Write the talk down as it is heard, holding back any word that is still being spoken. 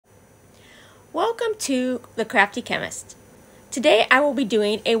Welcome to The Crafty Chemist. Today I will be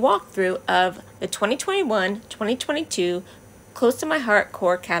doing a walkthrough of the 2021-2022 Close to My Heart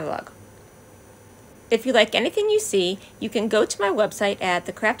core catalog. If you like anything you see, you can go to my website at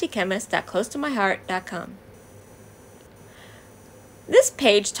thecraftychemist.closetomyheart.com. This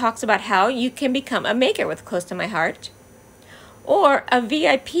page talks about how you can become a maker with Close to My Heart or a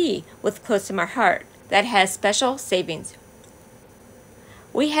VIP with Close to My Heart that has special savings.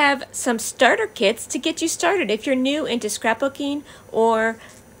 We have some starter kits to get you started if you're new into scrapbooking or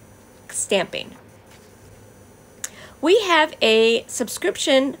stamping. We have a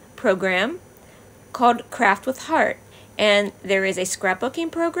subscription program called Craft with Heart, and there is a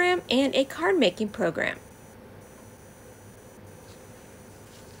scrapbooking program and a card making program.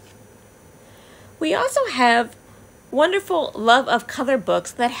 We also have wonderful Love of Color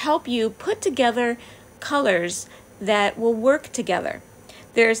books that help you put together colors that will work together.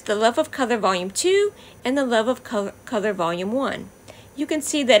 There's the Love of Color Volume 2 and the Love of Color Volume 1. You can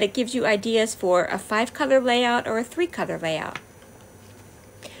see that it gives you ideas for a 5-color layout or a 3-color layout.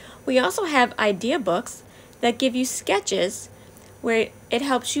 We also have idea books that give you sketches where it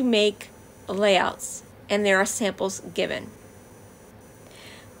helps you make layouts, and there are samples given.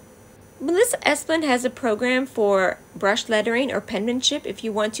 Melissa Esplin has a program for brush lettering or penmanship if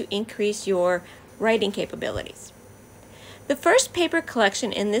you want to increase your writing capabilities. The first paper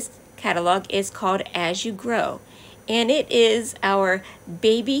collection in this catalog is called As You Grow, and it is our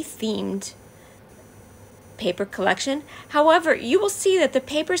baby-themed paper collection. However, you will see that the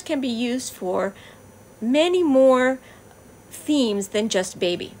papers can be used for many more themes than just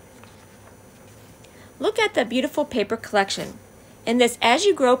baby. Look at the beautiful paper collection. In this As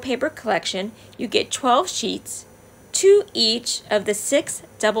You Grow paper collection, you get 12 sheets, 2 each of the 6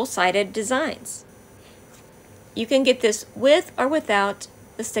 double-sided designs. You can get this with or without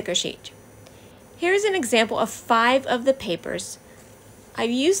the sticker sheet. Here's an example of 5 of the papers. I've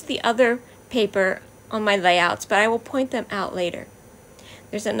used the other paper on my layouts, but I will point them out later.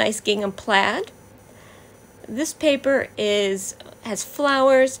 There's a nice gingham plaid. This paper has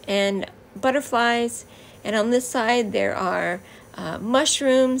flowers and butterflies, and on this side there are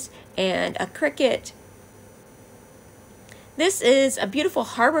mushrooms and a cricket. This is a beautiful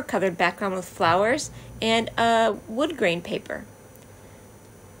harbor colored background with flowers and a wood grain paper.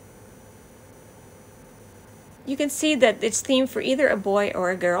 You can see that it's themed for either a boy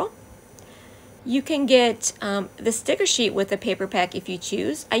or a girl. You can get the sticker sheet with the paper pack if you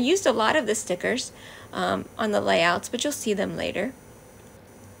choose. I used a lot of the stickers on the layouts, but you'll see them later.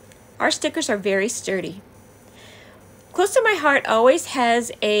 Our stickers are very sturdy. Close to My Heart always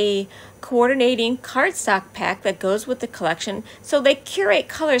has a coordinating cardstock pack that goes with the collection, so they curate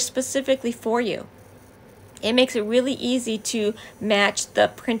colors specifically for you. It makes it really easy to match the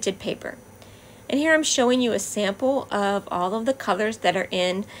printed paper. And here I'm showing you a sample of all of the colors that are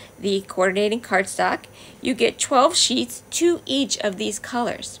in the coordinating cardstock. You get 12 sheets, 2 each of these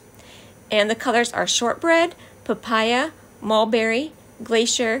colors. And the colors are shortbread, papaya, mulberry,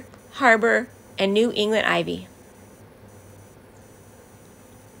 glacier, harbor, and New England ivy.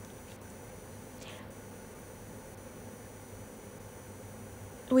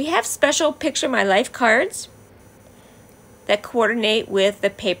 We have special Picture My Life cards that coordinate with the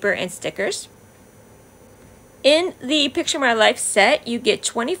paper and stickers. In the Picture My Life set, you get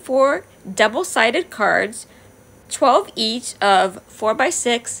 24 double-sided cards, 12 each of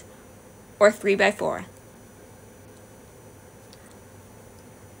 4x6 or 3x4.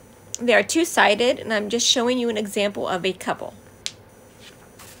 They are two-sided, and I'm just showing you an example of a couple.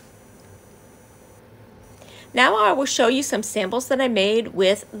 Now I will show you some samples that I made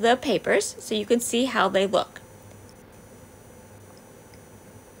with the papers so you can see how they look.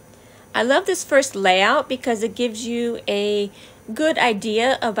 I love this first layout because it gives you a good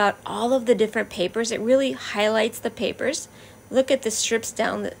idea about all of the different papers. It really highlights the papers. Look at the strips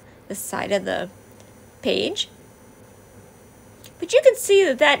down the side of the page. But you can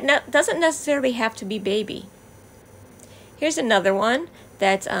see that doesn't necessarily have to be baby. Here's another one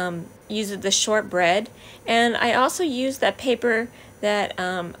that uses the shortbread, and I also used that paper that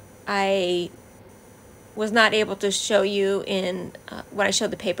I was not able to show you in when I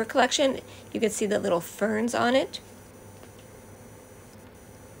showed the paper collection. You can see the little ferns on it.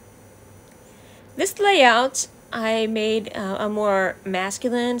 This layout I made a more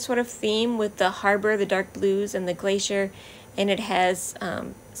masculine sort of theme with the harbor, the dark blues, and the glacier, and it has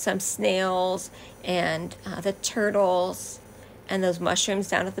some snails and the turtles and those mushrooms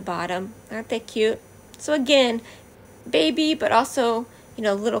down at the bottom. Aren't they cute? So again, baby, but also, you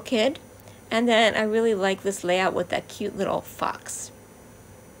know, little kid. And then I really like this layout with that cute little fox.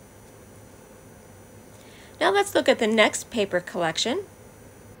 Now let's look at the next paper collection.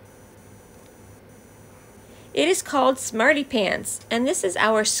 It is called Smarty Pants, and this is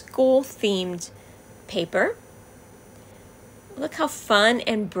our school-themed paper. Look how fun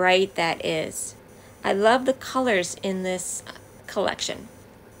and bright that is. I love the colors in this collection.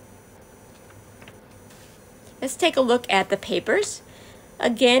 Let's take a look at the papers.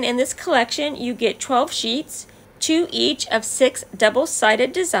 Again, in this collection, you get 12 sheets, 2 each of 6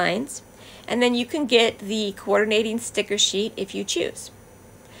 double-sided designs, and then you can get the coordinating sticker sheet if you choose.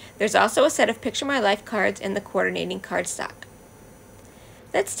 There's also a set of Picture My Life cards in the coordinating cardstock.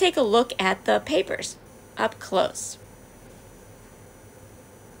 Let's take a look at the papers up close.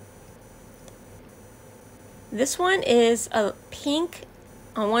 This one is a pink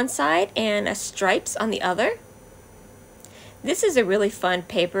on one side and a stripes on the other. This is a really fun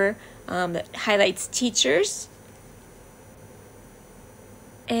paper that highlights teachers.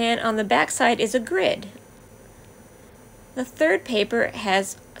 And on the back side is a grid. The third paper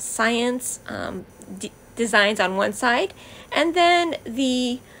has science designs on one side, and then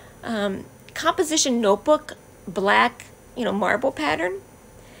the composition notebook black, marble pattern.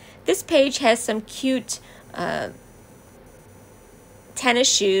 This page has some cute tennis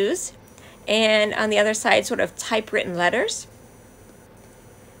shoes, and on the other side sort of typewritten letters.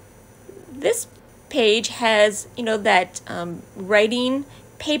 This page has that writing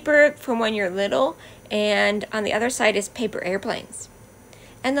paper from when you're little, and on the other side is paper airplanes.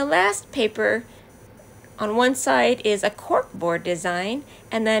 And the last paper on one side is a corkboard design,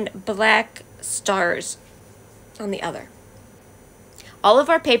 and then black stars on the other. All of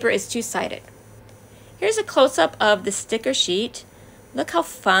our paper is two-sided. Here's a close-up of the sticker sheet. Look how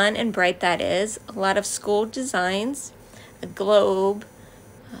fun and bright that is. A lot of school designs, a globe,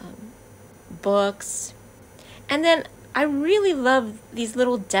 books. And then I really love these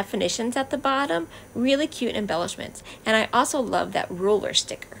little definitions at the bottom, really cute embellishments. And I also love that ruler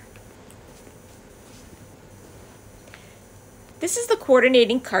sticker. This is the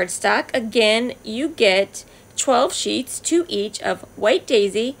coordinating cardstock. Again, you get 12 sheets, 2 each of white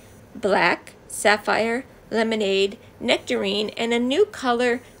daisy, black, sapphire, lemonade, nectarine, and a new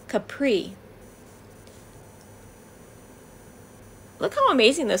color, capri. Look how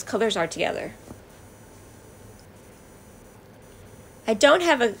amazing those colors are together. I don't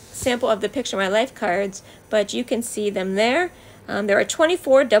have a sample of the Picture My Life cards, but you can see them there. There are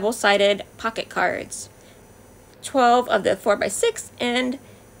 24 double-sided pocket cards, 12 of the 4x6 and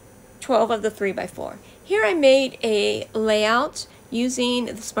 12 of the 3x4. Here I made a layout using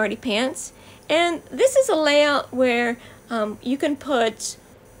the Smarty Pants, and this is a layout where you can put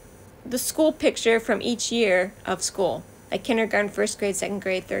the school picture from each year of school, like kindergarten, first grade, second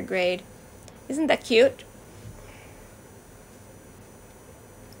grade, third grade. Isn't that cute?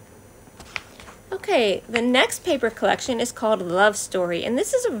 Okay, the next paper collection is called Love Story, and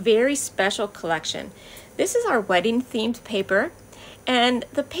this is a very special collection. This is our wedding themed paper, and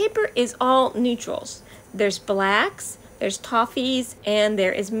the paper is all neutrals. There's blacks, there's toffees, and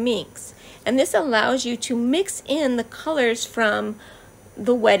there is minks. And this allows you to mix in the colors from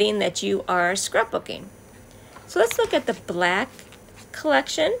the wedding that you are scrapbooking. So let's look at the black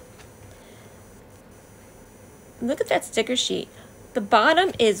collection. Look at that sticker sheet. The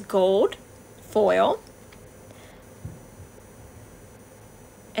bottom is gold foil,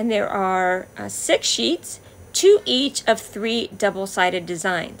 and there are 6 sheets, 2 each of 3 double-sided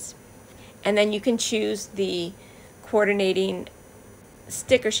designs. And then you can choose the coordinating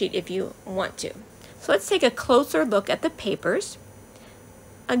sticker sheet if you want to. So let's take a closer look at the papers.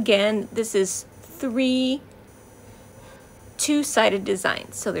 Again, this is 3 two-sided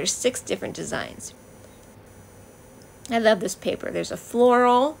designs, so there's 6 different designs. I love this paper. There's a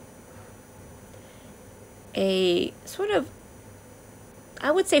floral, a sort of, I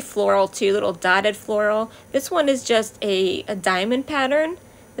would say floral too, little dotted floral. This one is just a diamond pattern.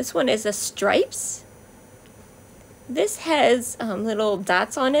 This one is a stripes. This has little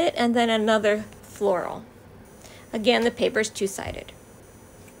dots on it, and then another floral. Again, the paper is two-sided.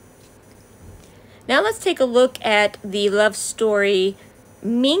 Now let's take a look at the Love Story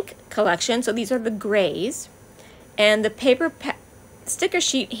mink collection. So these are the grays, and the paper sticker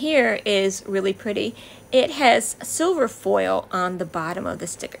sheet here is really pretty. It has silver foil on the bottom of the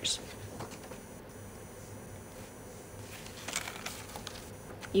stickers.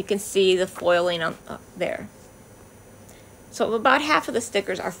 You can see the foiling on there. So about half of the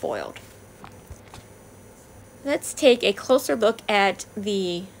stickers are foiled. Let's take a closer look at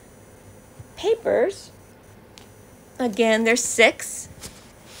the papers. Again, there's 6,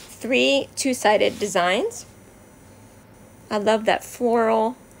 3 two-sided designs. I love that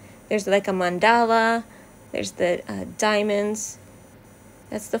floral. There's like a mandala, There's the diamonds.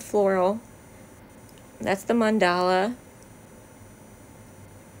 That's the floral. That's the mandala.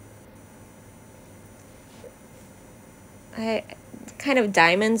 Kind of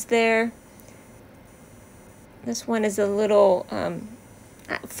diamonds there. This one is a little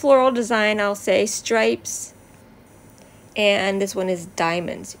floral design, I'll say, stripes. And this one is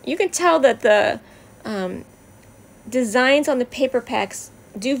diamonds. You can tell that the designs on the paper packs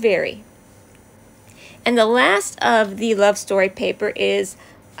do vary. And the last of the love story paper is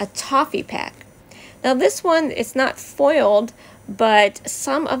a toffee pack. Now this one, it's not foiled, but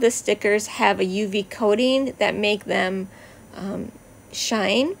some of the stickers have a UV coating that make them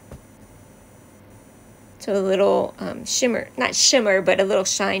shine. So a little shimmer, not shimmer, but a little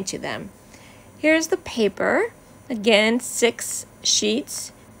shine to them. Here's the paper. Again, 6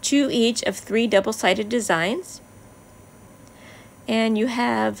 sheets, 2 each of 3 double-sided designs. And you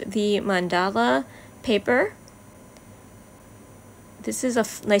have the mandala paper. This is a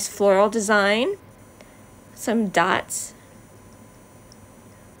nice floral design. Some dots.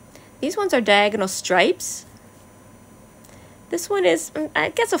 These ones are diagonal stripes. This one is, I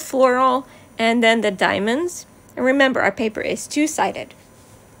guess, a floral, and then the diamonds. And remember, our paper is 2-sided.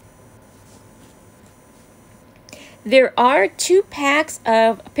 There are 2 packs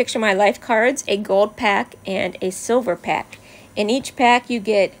of Picture My Life cards, a gold pack and a silver pack. In each pack, you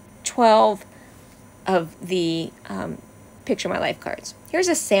get 12 of the Picture My Life cards. Here's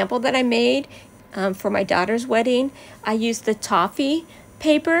a sample that I made for my daughter's wedding. I used the toffee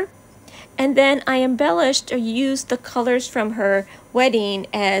paper, and then I embellished or used the colors from her wedding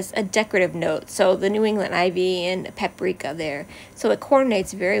as a decorative note. So the New England ivy and paprika there. So it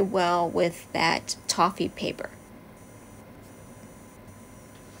coordinates very well with that toffee paper.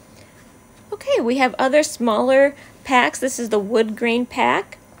 Okay, we have other smaller packs. This is the wood grain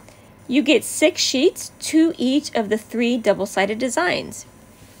pack. You get 6 sheets, 2 each of the 3 double-sided designs.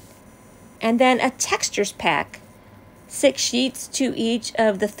 And then a textures pack, 6 sheets, 2 each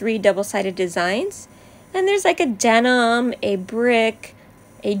of the 3 double-sided designs. And there's like a denim, a brick,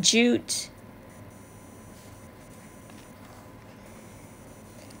 a jute.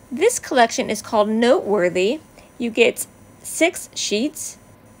 This collection is called Noteworthy. You get 6 sheets,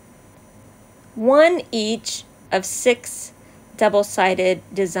 1 each of 6 double-sided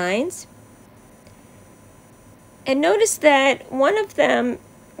designs. And notice that one of them,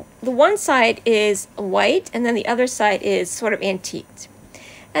 the one side is white and then the other side is sort of antiqued.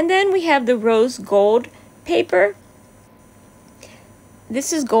 And then we have the rose gold paper.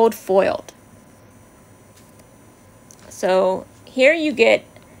 This is gold foiled. So here you get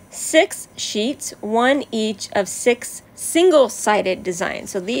 6 sheets, 1 each of 6 single-sided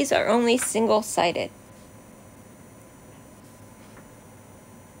designs. So these are only single-sided.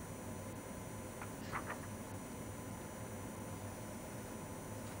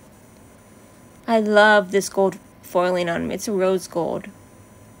 I love this gold foiling on them. It's rose gold.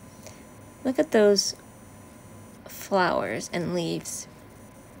 Look at those flowers and leaves.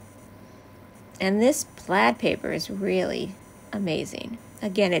 And this plaid paper is really amazing.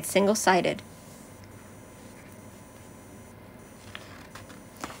 Again, it's single-sided.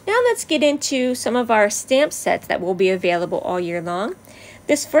 Now let's get into some of our stamp sets that will be available all year long.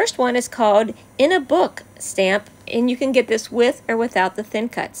 This first one is called In a Book stamp, and you can get this with or without the thin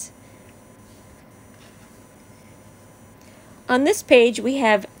cuts. On this page, we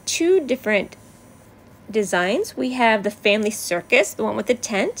have 2 different designs. We have the Family Circus, the one with the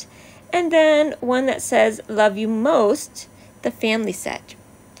tent, and then one that says Love You Most, the family set.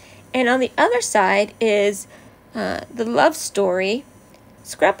 And on the other side is the Love Story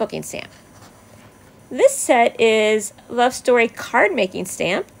scrapbooking stamp. This set is Love Story card making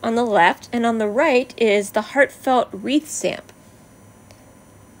stamp on the left, and on the right is the Heartfelt wreath stamp.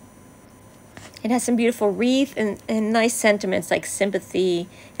 It has some beautiful wreath and nice sentiments like sympathy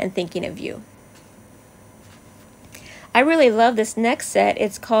and thinking of you. I really love this next set.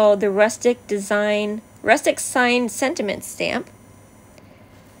 It's called the Rustic Sign Sentiment stamp.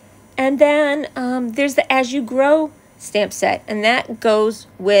 And then there's the As You Grow stamp set, and that goes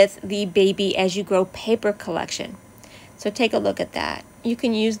with the Baby As You Grow paper collection. So take a look at that. You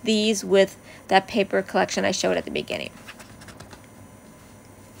can use these with that paper collection I showed at the beginning.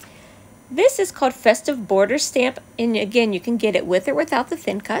 This is called Festive Border stamp, and again, you can get it with or without the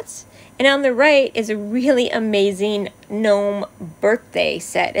thin cuts. And on the right is a really amazing gnome birthday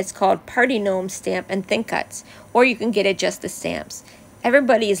set. It's called Party Gnome stamp and thin cuts, or you can get it just the stamps.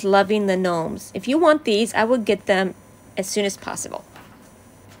 Everybody is loving the gnomes. If you want these, I would get them as soon as possible.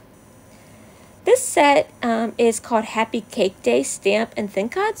 This This set is called Happy Cake Day Stamp and Thin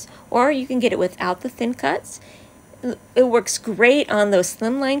Cuts, or you can get it without the thin cuts. It works great on those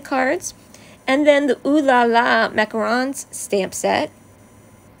slimline cards. And then the Ooh La La Macarons stamp set.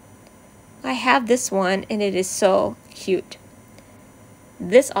 I have this one and it is so cute.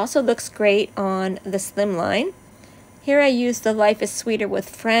 This also looks great on the slimline. Here I used the Life is Sweeter with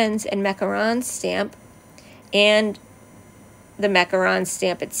Friends and Macarons stamp and the macaron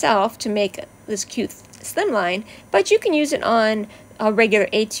stamp itself to make this cute slimline, but you can use it on regular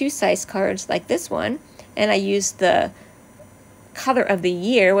A2 size cards like this one, and I used the color of the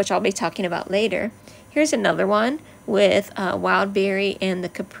year, which I'll be talking about later. Here's another one with Wild Berry and the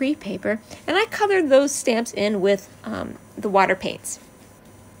Capri paper, and I colored those stamps in with the water paints.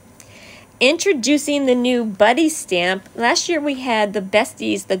 Introducing the new Buddy stamp. Last year we had the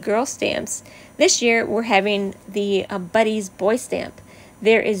Besties, the girl stamps. This year we're having the Buddies boy stamp.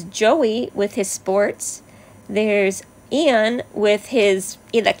 There is Joey with his sports. There's Ian with his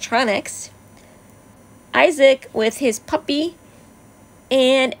electronics. Isaac with his puppy.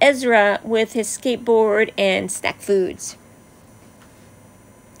 And Ezra with his skateboard and snack foods.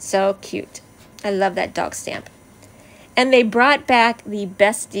 So cute. I love that dog stamp. And they brought back the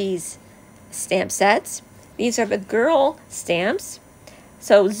Besties stamp sets. These are the girl stamps.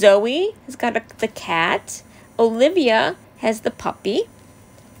 So Zoe has got the cat. Olivia has the puppy.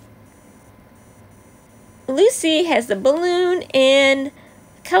 Lucy has the balloon, and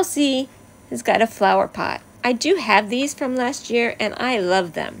Kelsey has got a flower pot. I do have these from last year and I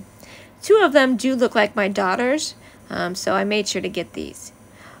love them. Two of them do look like my daughters, so I made sure to get these.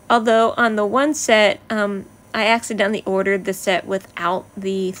 Although on the one set, I accidentally ordered the set without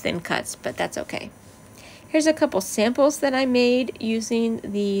the thin cuts, but that's okay. Here's a couple samples that I made using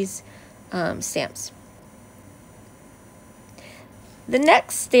these stamps. The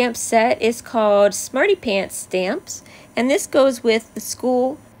next stamp set is called Smarty Pants Stamps, and this goes with the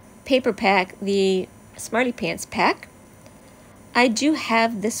school paper pack, the Smarty Pants pack. I do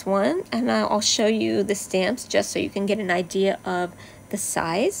have this one, and I'll show you the stamps just so you can get an idea of the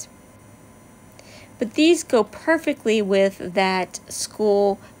size. But these go perfectly with that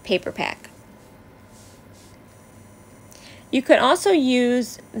school paper pack. You could also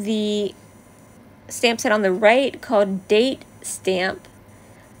use the stamp set on the right called Date Stamp.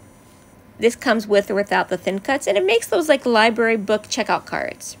 This comes with or without the thin cuts, and it makes those like library book checkout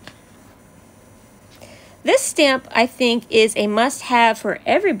cards. This stamp, I think, is a must-have for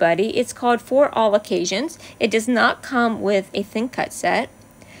everybody. It's called For All Occasions. It does not come with a thin cut set,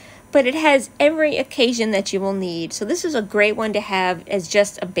 but it has every occasion that you will need. So this is a great one to have as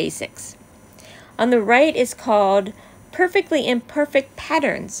just a basics. On the right is called Perfectly Imperfect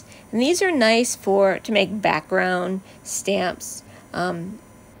Patterns. And these are nice to make background stamps,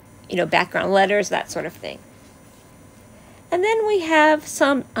 background letters, that sort of thing. And then we have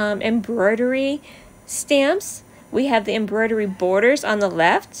some embroidery stamps. We have the embroidery borders on the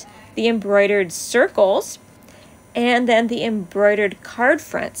left, the embroidered circles, and then the embroidered card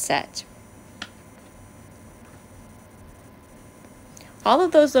front set. All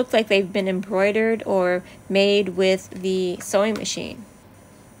of those look like they've been embroidered or made with the sewing machine.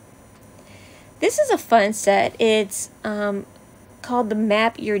 This is a fun set. It's called the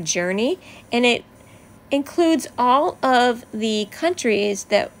Map Your Journey, and it includes all of the countries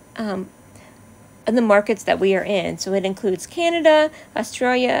that the markets that we are in. So it includes Canada,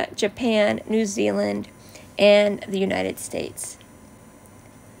 Australia, Japan, New Zealand, and the United States.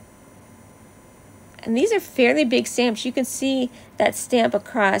 And these are fairly big stamps. You can see that stamp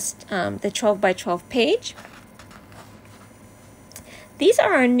across the 12 by 12 page. These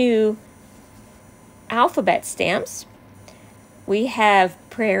are our new alphabet stamps. We have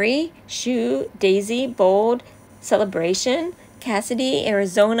Prairie, Shoe, Daisy, Bold, Celebration, Cassidy,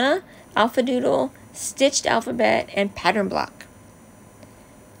 Arizona, Alphadoodle, Stitched Alphabet, and Pattern Block.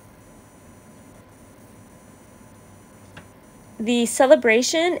 The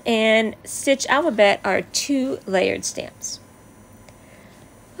Celebration and Stitch Alphabet are 2 layered stamps.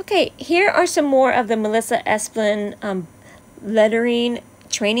 Okay, here are some more of the Melissa Esplin lettering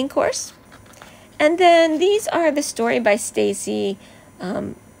training course. And then these are the Story by Stacy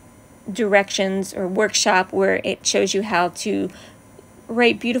directions or workshop where it shows you how to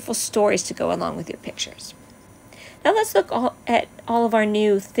write beautiful stories to go along with your pictures. Now let's look at all of our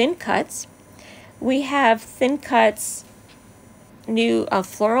new thin cuts. We have thin cuts, new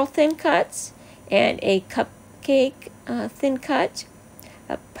floral thin cuts, and a cupcake thin cut,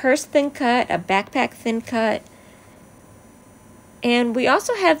 a purse thin cut, a backpack thin cut, and we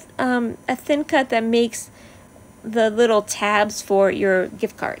also have a thin cut that makes the little tabs for your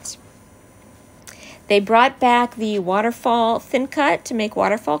gift cards. They brought back the waterfall thin cut to make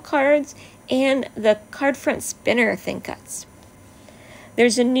waterfall cards and the card front spinner thin cuts.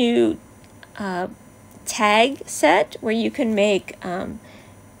 There's a new tag set where you can make,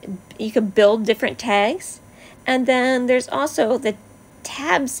 you can build different tags. And then there's also the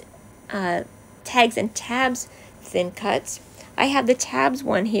tabs, tags and tabs thin cuts. I have the tabs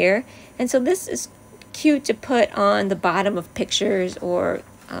one here, and so this is cute to put on the bottom of pictures or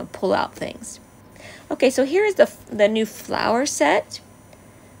pull out things. Okay, so here is the new flower set,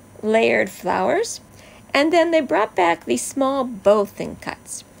 layered flowers, and then they brought back these small bow thin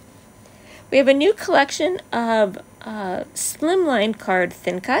cuts. We have a new collection of slimline card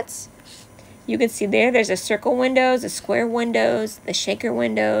thin cuts. You can see there's a circle windows, the square windows, the shaker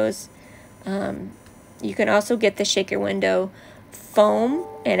windows. You can also get the shaker window foam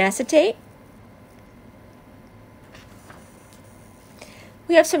and acetate.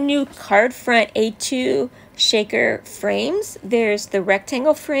 We have some new card front A2 shaker frames. There's the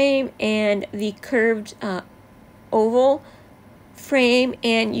rectangle frame and the curved oval frame,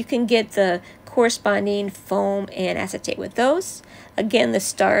 and you can get the corresponding foam and acetate with those. Again, the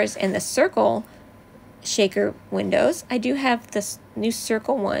stars and the circle shaker windows. I do have the new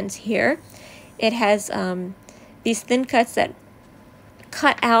circle ones here. It has these thin cuts that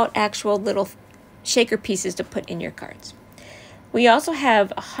cut out actual little shaker pieces to put in your cards. We also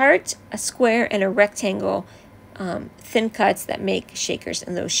have a heart, a square, and a rectangle thin cuts that make shakers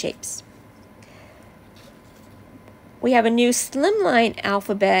in those shapes. We have a new slimline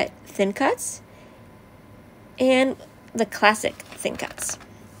alphabet thin cuts and the classic thin cuts.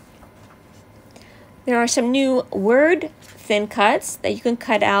 There are some new word thin cuts that you can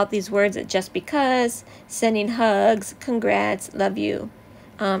cut out these words at just because, sending hugs, congrats, love you.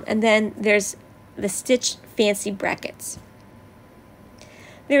 And then there's the stitched fancy brackets.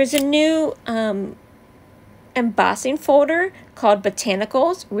 There's a new embossing folder called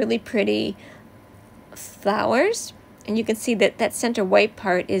Botanicals, really pretty flowers. And you can see that that center white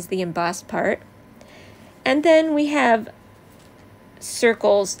part is the embossed part. And then we have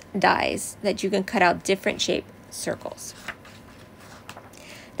circles dies that you can cut out different shaped circles.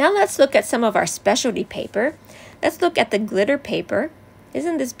 Now let's look at some of our specialty paper. Let's look at the glitter paper.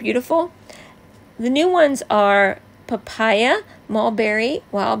 Isn't this beautiful? The new ones are papaya, mulberry,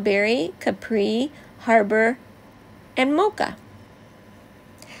 wildberry, capri, harbor, and mocha.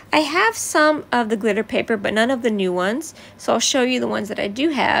 I have some of the glitter paper, but none of the new ones. So I'll show you the ones that I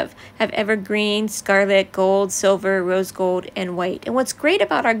do have. I have evergreen, scarlet, gold, silver, rose gold, and white. And what's great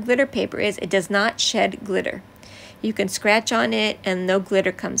about our glitter paper is it does not shed glitter. You can scratch on it and no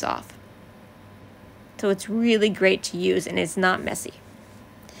glitter comes off. So it's really great to use and it's not messy.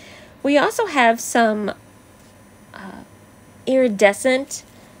 We also have some iridescent,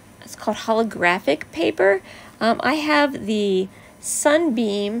 it's called holographic paper. I have the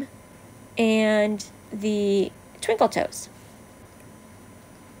Sunbeam and the Twinkle Toes.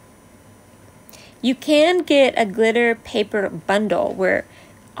 You can get a glitter paper bundle where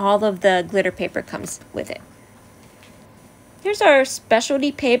all of the glitter paper comes with it. Here's our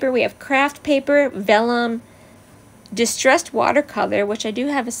specialty paper. We have craft paper, vellum, distressed watercolor, which I do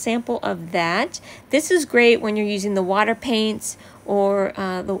have a sample of that. This is great when you're using the water paints or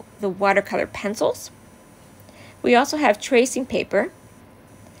the watercolor pencils. We also have tracing paper.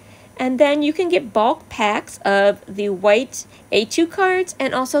 And then you can get bulk packs of the white A2 cards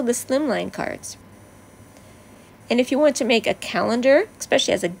and also the slimline cards. And if you want to make a calendar,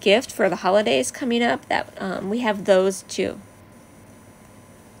 especially as a gift for the holidays coming up, that we have those too.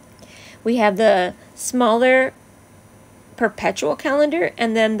 We have the smaller perpetual calendar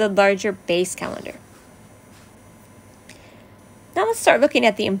and then the larger base calendar. Now let's start looking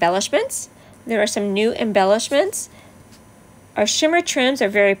at the embellishments. There are some new embellishments. Our shimmer trims are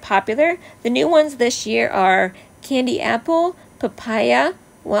very popular. The new ones this year are candy apple, papaya,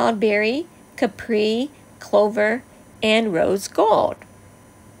 wild berry, capri, clover, and rose gold.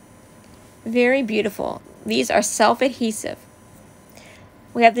 Very beautiful. These are self-adhesive.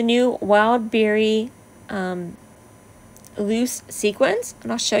 We have the new wild berry loose sequins,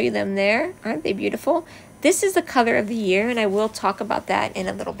 and I'll show you them there. Aren't they beautiful? This is the color of the year, and I will talk about that in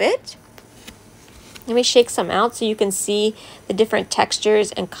a little bit. Let me shake some out so you can see the different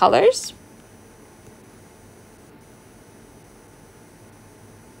textures and colors.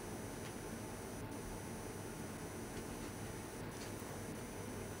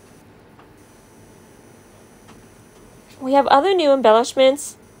 We have other new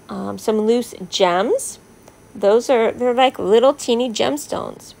embellishments, some loose gems. They're like little teeny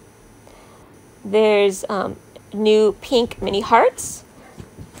gemstones. There's new pink mini hearts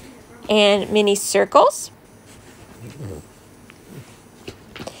and mini circles.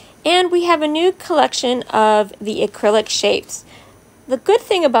 And we have a new collection of the acrylic shapes. The good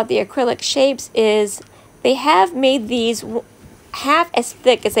thing about the acrylic shapes is they have made these half as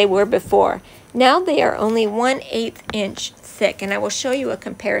thick as they were before. Now they are only 1/8 inch thick, and I will show you a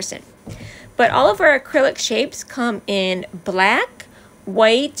comparison. But all of our acrylic shapes come in black,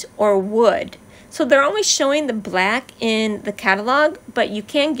 white, or wood. So they're only showing the black in the catalog, but you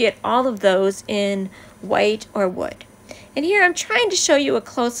can get all of those in white or wood. And here I'm trying to show you a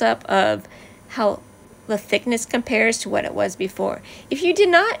close-up of how the thickness compares to what it was before. If you did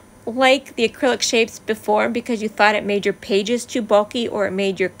not like the acrylic shapes before because you thought it made your pages too bulky or it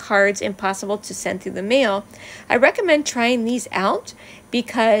made your cards impossible to send through the mail, I recommend trying these out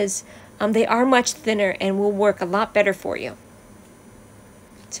because they are much thinner and will work a lot better for you.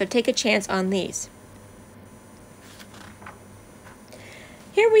 So take a chance on these.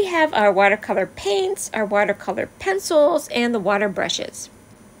 Here we have our watercolor paints, our watercolor pencils, and the water brushes.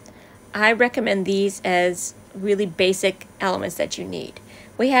 I recommend these as really basic elements that you need.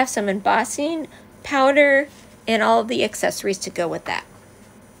 We have some embossing, powder, and all of the accessories to go with that.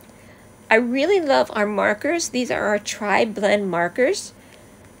 I really love our markers. These are our tri-blend markers.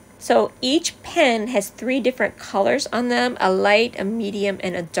 So each pen has 3 different colors on them, a light, a medium,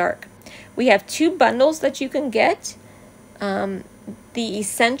 and a dark. We have 2 bundles that you can get, the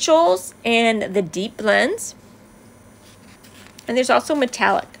essentials and the deep blends. And there's also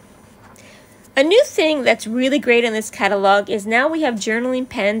metallic. A new thing that's really great in this catalog is now we have journaling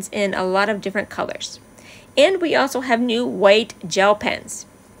pens in a lot of different colors. And we also have new white gel pens.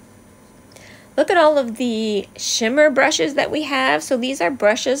 Look at all of the shimmer brushes that we have. So these are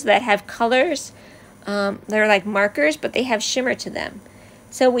brushes that have colors. They're like markers, but they have shimmer to them.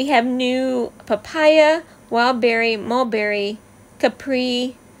 So we have new papaya, wild berry, mulberry,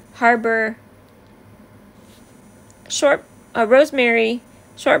 capri, harbor, rosemary,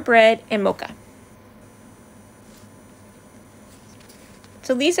 shortbread, and mocha.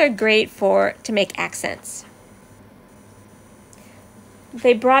 So these are great to make accents.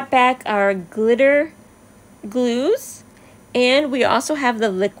 They brought back our glitter glues, and we also have the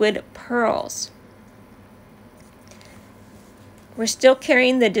liquid pearls. We're still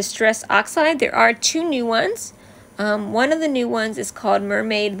carrying the Distress Oxide. There are 2 new ones. One of the new ones is called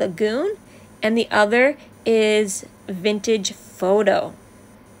Mermaid Lagoon, and the other is Vintage Photo.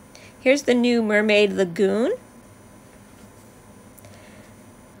 Here's the new Mermaid Lagoon.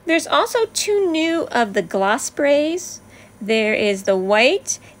 There's also 2 new of the gloss sprays. There is the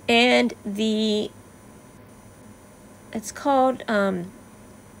white and it's called, I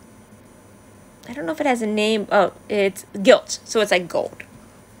don't know if it has a name. Oh, it's gilt, so it's like gold.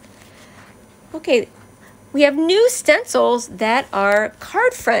 Okay, we have new stencils that are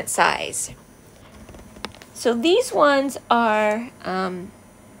card front size. So these ones are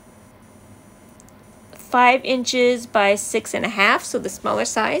 5 inches by 6.5, so the smaller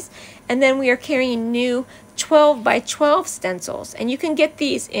size. And then we are carrying new 12 by 12 stencils, and you can get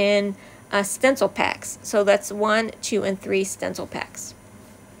these in stencil packs. So that's 1, 2, and 3 stencil packs.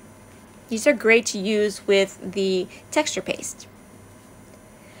 These are great to use with the texture paste.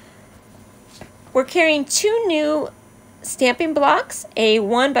 We're carrying 2 new stamping blocks, a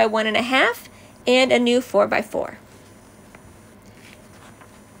 1 by 1.5 and a new 4 by 4.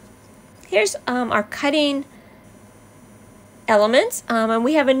 Here's our cutting elements, and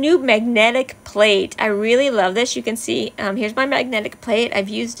we have a new magnetic plate. I really love this. You can see here's my magnetic plate. I've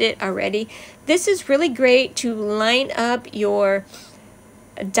used it already. This is really great to line up your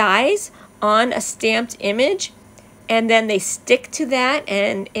dies on a stamped image, and then they stick to that,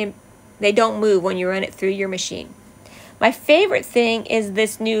 and they don't move when you run it through your machine. My favorite thing is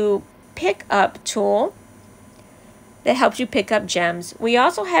this new pick up tool that helps you pick up gems. We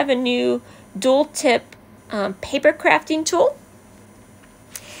also have a new dual tip paper crafting tool.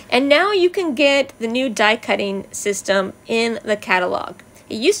 And now you can get the new die cutting system in the catalog.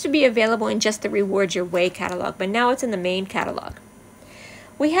 It used to be available in just the Reward Your Way catalog, but now it's in the main catalog.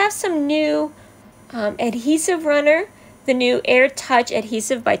 We have some new adhesive runner, the new Air Touch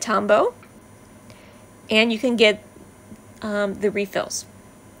adhesive by Tombow, and you can get the refills.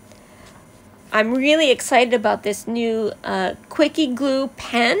 I'm really excited about this new Quickie Glue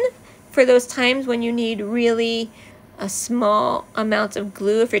pen for those times when you need really small amounts of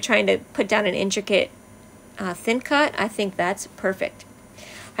glue. If you're trying to put down an intricate thin cut, I think that's perfect.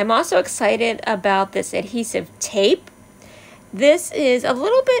 I'm also excited about this adhesive tape. This is a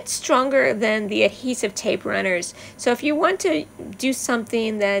little bit stronger than the adhesive tape runners. So if you want to do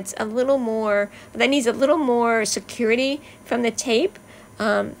something that's a little more, that needs a little more security from the tape,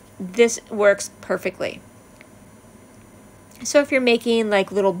 this works perfectly. So if you're making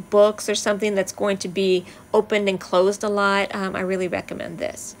like little books or something that's going to be opened and closed a lot, I really recommend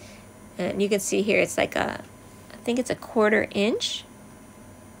this. And you can see here it's like I think it's a 1/4 inch.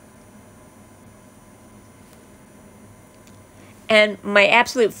 And my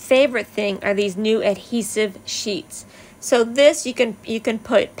absolute favorite thing are these new adhesive sheets. So this, you can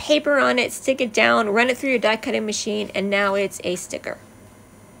put paper on it, stick it down, run it through your die cutting machine, and now it's a sticker.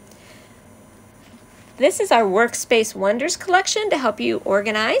 This is our Workspace Wonders collection to help you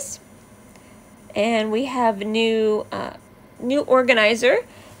organize. And we have a new organizer.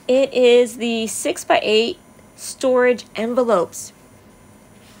 It is the 6x8 storage envelopes.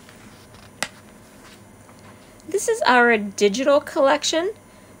 This is our digital collection.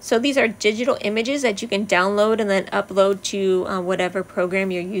 So these are digital images that you can download and then upload to whatever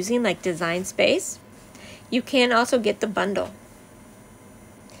program you're using, like Design Space. You can also get the bundle.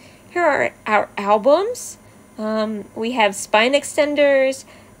 Here are our albums. We have spine extenders,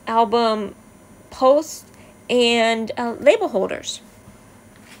 album posts, and label holders.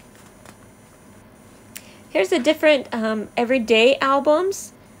 Here's the different everyday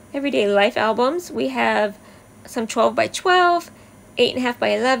albums, everyday life albums. We have some 12x12,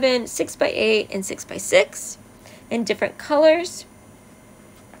 8.5x11, 6x8, and 6x6 in different colors.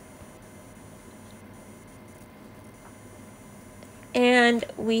 And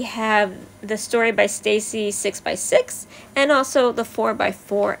we have the Story by Stacy 6x6 and also the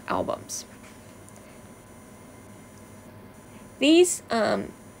 4x4 albums. These are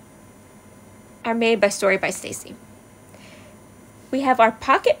made by Story by Stacy. We have our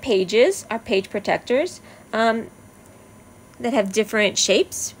pocket pages, our page protectors that have different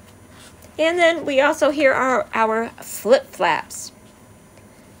shapes. And then we also here are our flip flaps.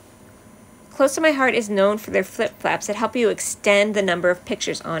 Close to My Heart is known for their flip flaps that help you extend the number of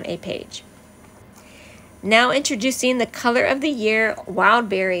pictures on a page. Now introducing the color of the year, Wild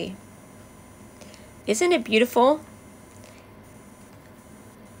Berry. Isn't it beautiful?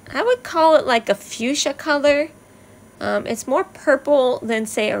 I would call it like a fuchsia color. It's more purple than,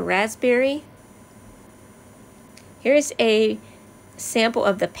 say, a raspberry. Here's a sample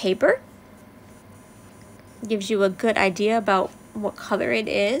of the paper. Gives you a good idea about what color it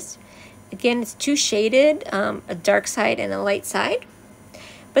is. Again, it's two shaded, a dark side and a light side.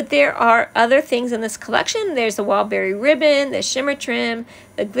 But there are other things in this collection. There's the Wild Berry ribbon, the shimmer trim,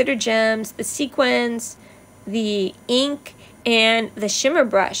 the glitter gems, the sequins, the ink, and the shimmer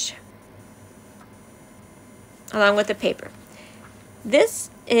brush, along with the paper. This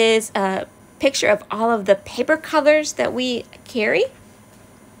is a picture of all of the paper colors that we carry.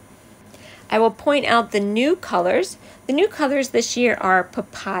 I will point out the new colors. The new colors this year are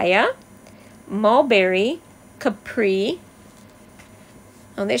Papaya, Mulberry, Capri.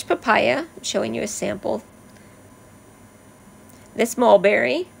 Oh, there's Papaya. I'm showing you a sample. This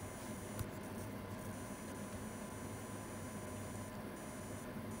Mulberry.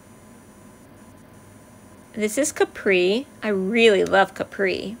 This is Capri. I really love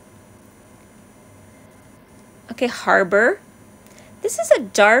Capri. Okay, Harbor. This is a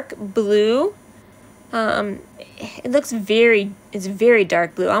dark blue. It looks it's very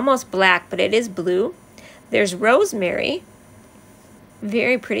dark blue, almost black, but it is blue. There's Rosemary.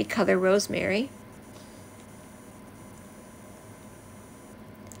 Very pretty color, Rosemary.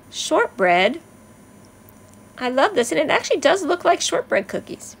 Shortbread. I love this, and it actually does look like shortbread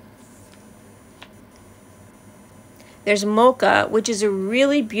cookies. There's Mocha, which is a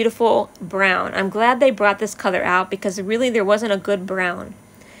really beautiful brown. I'm glad they brought this color out because really there wasn't a good brown.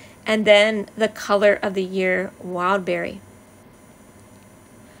 And then the color of the year, Wild Berry.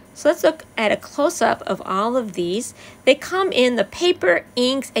 So let's look at a close-up of all of these. They come in the paper,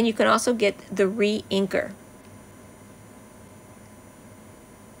 inks, and you can also get the re-inker.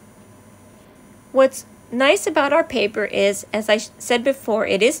 What's nice about our paper is, as I said before,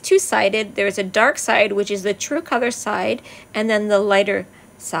 it is two-sided. There's a dark side, which is the true color side, and then the lighter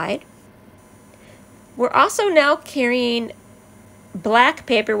side. We're also now carrying black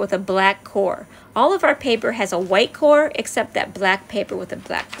paper with a black core. All of our paper has a white core except that black paper with a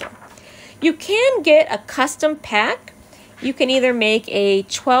black core. You can get a custom pack. You can either make a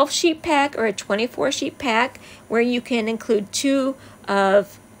 12-sheet pack or a 24-sheet pack where you can include two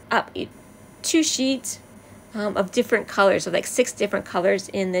sheets of different colors, so like 6 different colors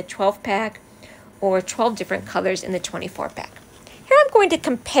in the 12 pack or 12 different colors in the 24 pack. Here I'm going to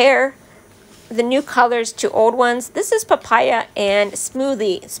compare the new colors to old ones. This is Papaya and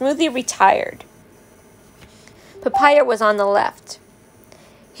Smoothie. Smoothie retired. Papaya was on the left.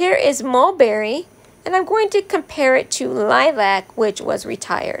 Here is Mulberry, and I'm going to compare it to Lilac, which was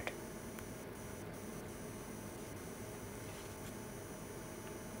retired.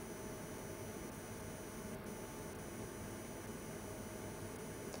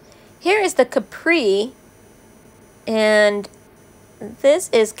 Here is the Capri, and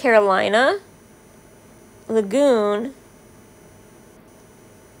this is Carolina, Lagoon,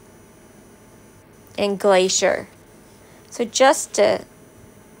 and Glacier. So just to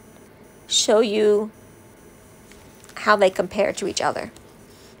show you how they compare to each other.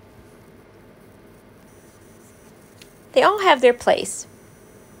 They all have their place.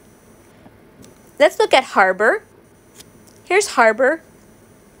 Let's look at Harbor. Here's Harbor,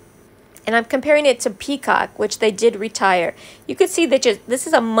 and I'm comparing it to Peacock, which they did retire. You can see that this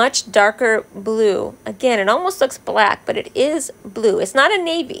is a much darker blue. Again, it almost looks black, but it is blue. It's not a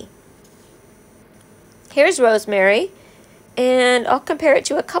navy. Here's Rosemary, and I'll compare it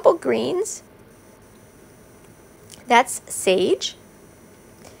to a couple greens. That's Sage,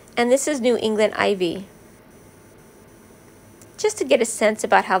 and this is New England Ivy, just to get a sense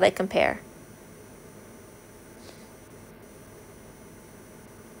about how they compare.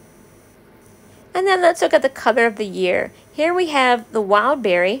 And then let's look at the color of the year. Here we have the Wild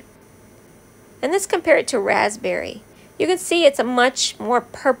Berry, and let's compare it to Raspberry. You can see it's a much more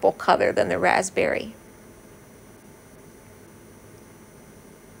purple color than the Raspberry.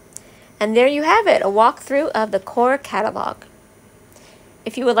 And there you have it, a walkthrough of the core catalog.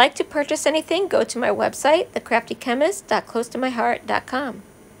 If you would like to purchase anything, go to my website, thecraftychemist.closetomyheart.com.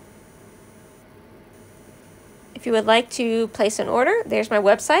 If you would like to place an order, there's my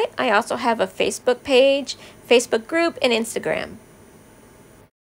website. I also have a Facebook page, Facebook group, and Instagram.